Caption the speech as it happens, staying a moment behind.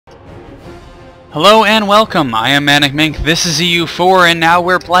Hello and welcome. I am ManicMink. This is EU4 and now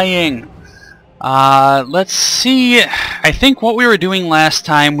we're playing. Let's see. I think what we were doing last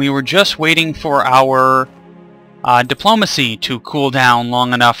time, we were just waiting for our diplomacy to cool down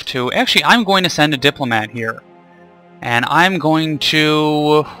long enough to... Actually, I'm going to send a diplomat here. And I'm going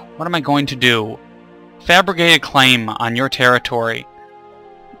to... What am I going to do? Fabricate a claim on your territory.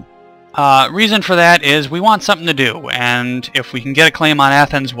 Reason for that is we want something to do, and if we can get a claim on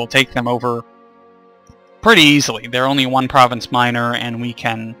Athens, we'll take them over pretty easily. They're only one province minor, and we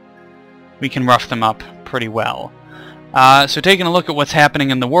can rough them up pretty well. So taking a look at what's happening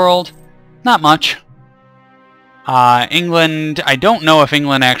in the world, not much. England, I don't know if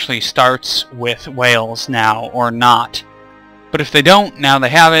England actually starts with Wales now or not. But if they don't, now they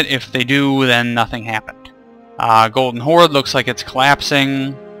have it. If they do, then nothing happened. Golden Horde looks like it's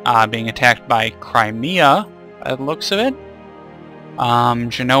collapsing, being attacked by Crimea, by the looks of it.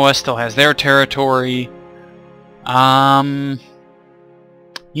 Genoa still has their territory. Yeah,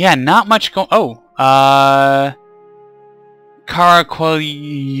 not much going... Oh,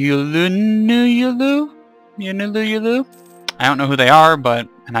 Karakoyulunuyulu? I don't know who they are, but...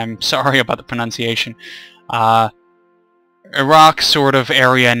 And I'm sorry about the pronunciation. Iraq sort of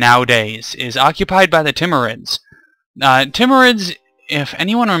area nowadays is occupied by the Timurids. Timurids, if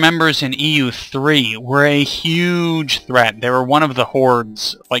anyone remembers in EU3, were a huge threat. They were one of the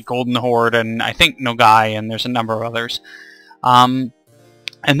hordes, like Golden Horde and I think Nogai, and there's a number of others. And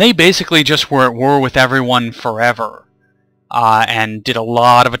they basically just were at war with everyone forever. And did a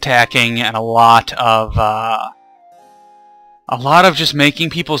lot of attacking and a lot of just making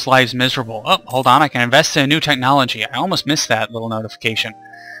people's lives miserable. Oh, hold on, I can invest in a new technology. I almost missed that little notification.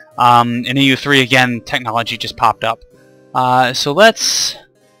 In EU3, again, technology just popped up. So let's...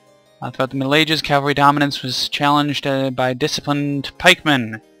 throughout the Middle Ages, cavalry dominance was challenged by disciplined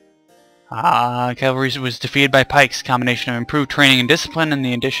pikemen. Cavalry was defeated by pikes. Combination of improved training and discipline and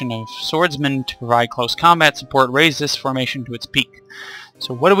the addition of swordsmen to provide close combat support raised this formation to its peak.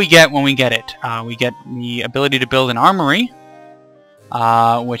 So what do we get when we get it? We get the ability to build an armory,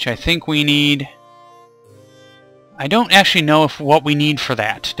 which I think we need... I don't actually know what we need for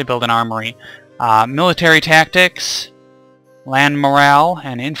that, to build an armory. Military tactics, land morale,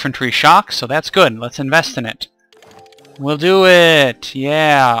 and infantry shock, so that's good. Let's invest in it. We'll do it!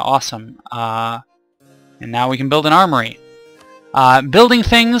 Yeah, awesome. And now we can build an armory. Building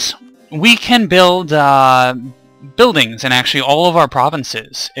things, we can build buildings in actually all of our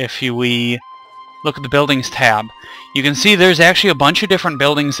provinces. If we look at the buildings tab, you can see there's actually a bunch of different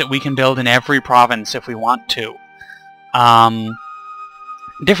buildings that we can build in every province if we want to.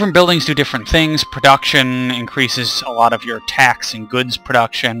 Different buildings do different things. Production increases a lot of your tax and goods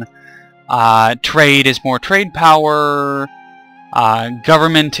production. Trade is more trade power.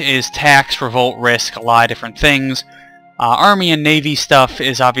 Government is tax, revolt, risk, a lot of different things. Army and Navy stuff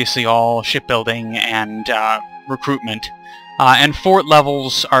is obviously all shipbuilding and recruitment. And fort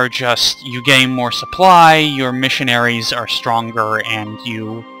levels are just, you gain more supply, your missionaries are stronger, and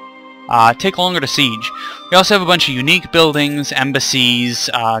you take longer to siege. We also have a bunch of unique buildings, embassies,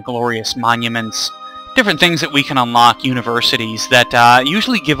 glorious monuments, different things that we can unlock, universities that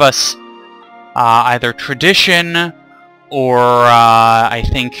usually give us either tradition or I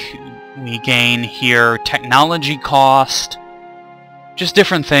think we gain here technology cost, just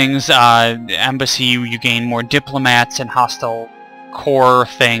different things. Embassy, you gain more diplomats and hostile core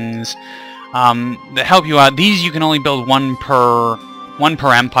things that help you out. These you can only build one per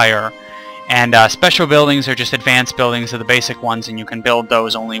empire. And special buildings are just advanced buildings of the basic ones, and you can build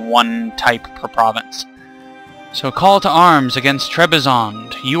those only one type per province. So call to arms against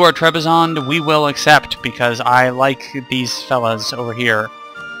Trebizond. You are Trebizond, we will accept, because I like these fellas over here.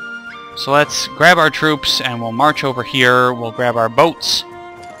 So let's grab our troops, and we'll march over here, we'll grab our boats,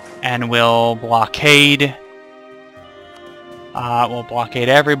 and we'll blockade. We'll blockade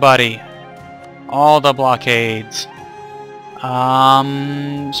everybody. All the blockades.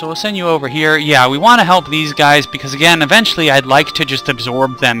 So we'll send you over here. Yeah, we want to help these guys because, again, eventually I'd like to just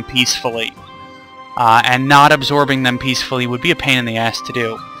absorb them peacefully. And not absorbing them peacefully would be a pain in the ass to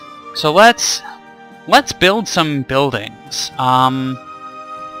do. So let's build some buildings.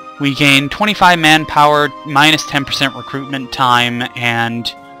 We gain 25 manpower, minus 10% recruitment time,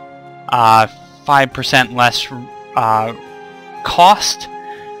 and 5% less cost.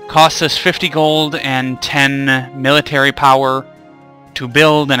 Costs us 50 gold and 10 military power to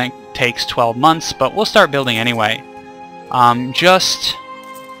build, and it takes 12 months, but we'll start building anyway. Just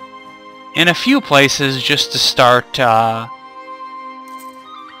in a few places, just to start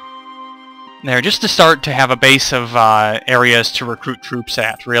there, just to start to have a base of areas to recruit troops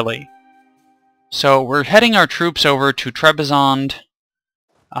at, really. So we're heading our troops over to Trebizond.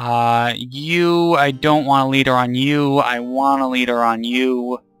 You, I don't want a leader on you. I want a leader on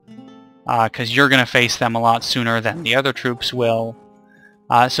you. Because you're going to face them a lot sooner than the other troops will.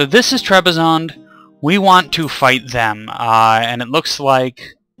 So this is Trebizond. We want to fight them. And it looks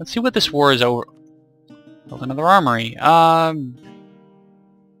like... Let's see what this war is over. Build another armory.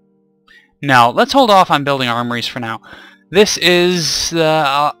 No, let's hold off on building armories for now. This is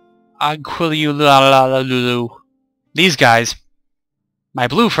the these guys, my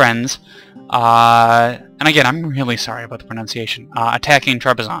blue friends, and again, I'm really sorry about the pronunciation, attacking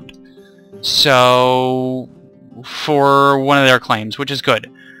Trebizond. So, for one of their claims, which is good.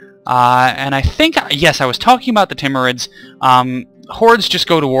 And I think, yes, I was talking about the Timurids. Hordes just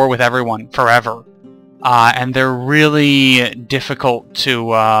go to war with everyone forever. And they're really difficult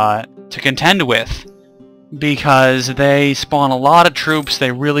to contend with because they spawn a lot of troops.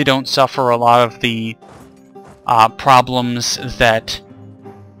 They really don't suffer a lot of the problems that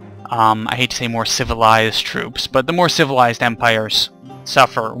I hate to say more civilized troops, but the more civilized empires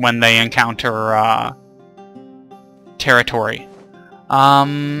suffer when they encounter territory.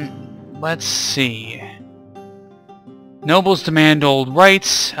 Let's see. Nobles demand old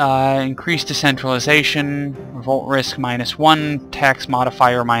rights, increased decentralization, revolt risk -1, tax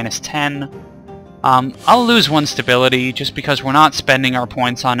modifier -10. I'll lose 1 stability just because we're not spending our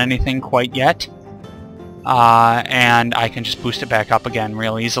points on anything quite yet. And I can just boost it back up again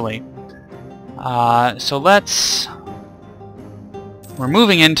real easily. So let's... We're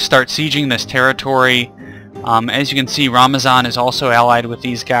moving in to start sieging this territory. As you can see, Ramazan is also allied with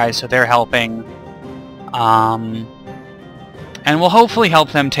these guys, so they're helping. And we'll hopefully help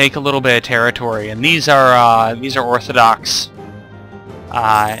them take a little bit of territory. And these are Orthodox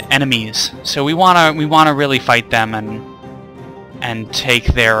enemies, so we wanna really fight them and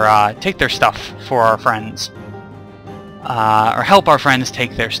take their stuff for our friends, or help our friends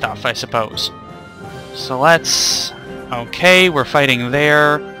take their stuff, I suppose. So let's. Okay, we're fighting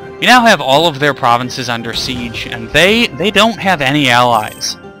there. We now have all of their provinces under siege, and they don't have any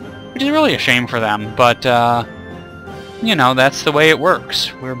allies, which is really a shame for them. But you know, that's the way it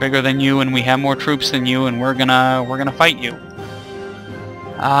works. We're bigger than you, and we have more troops than you, and we're gonna fight you.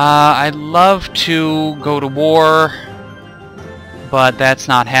 I'd love to go to war, but that's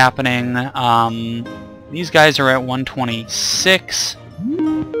not happening. These guys are at 126,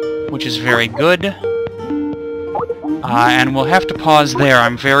 which is very good. And we'll have to pause there.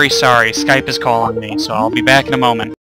 I'm very sorry. Skype is calling me, so I'll be back in a moment.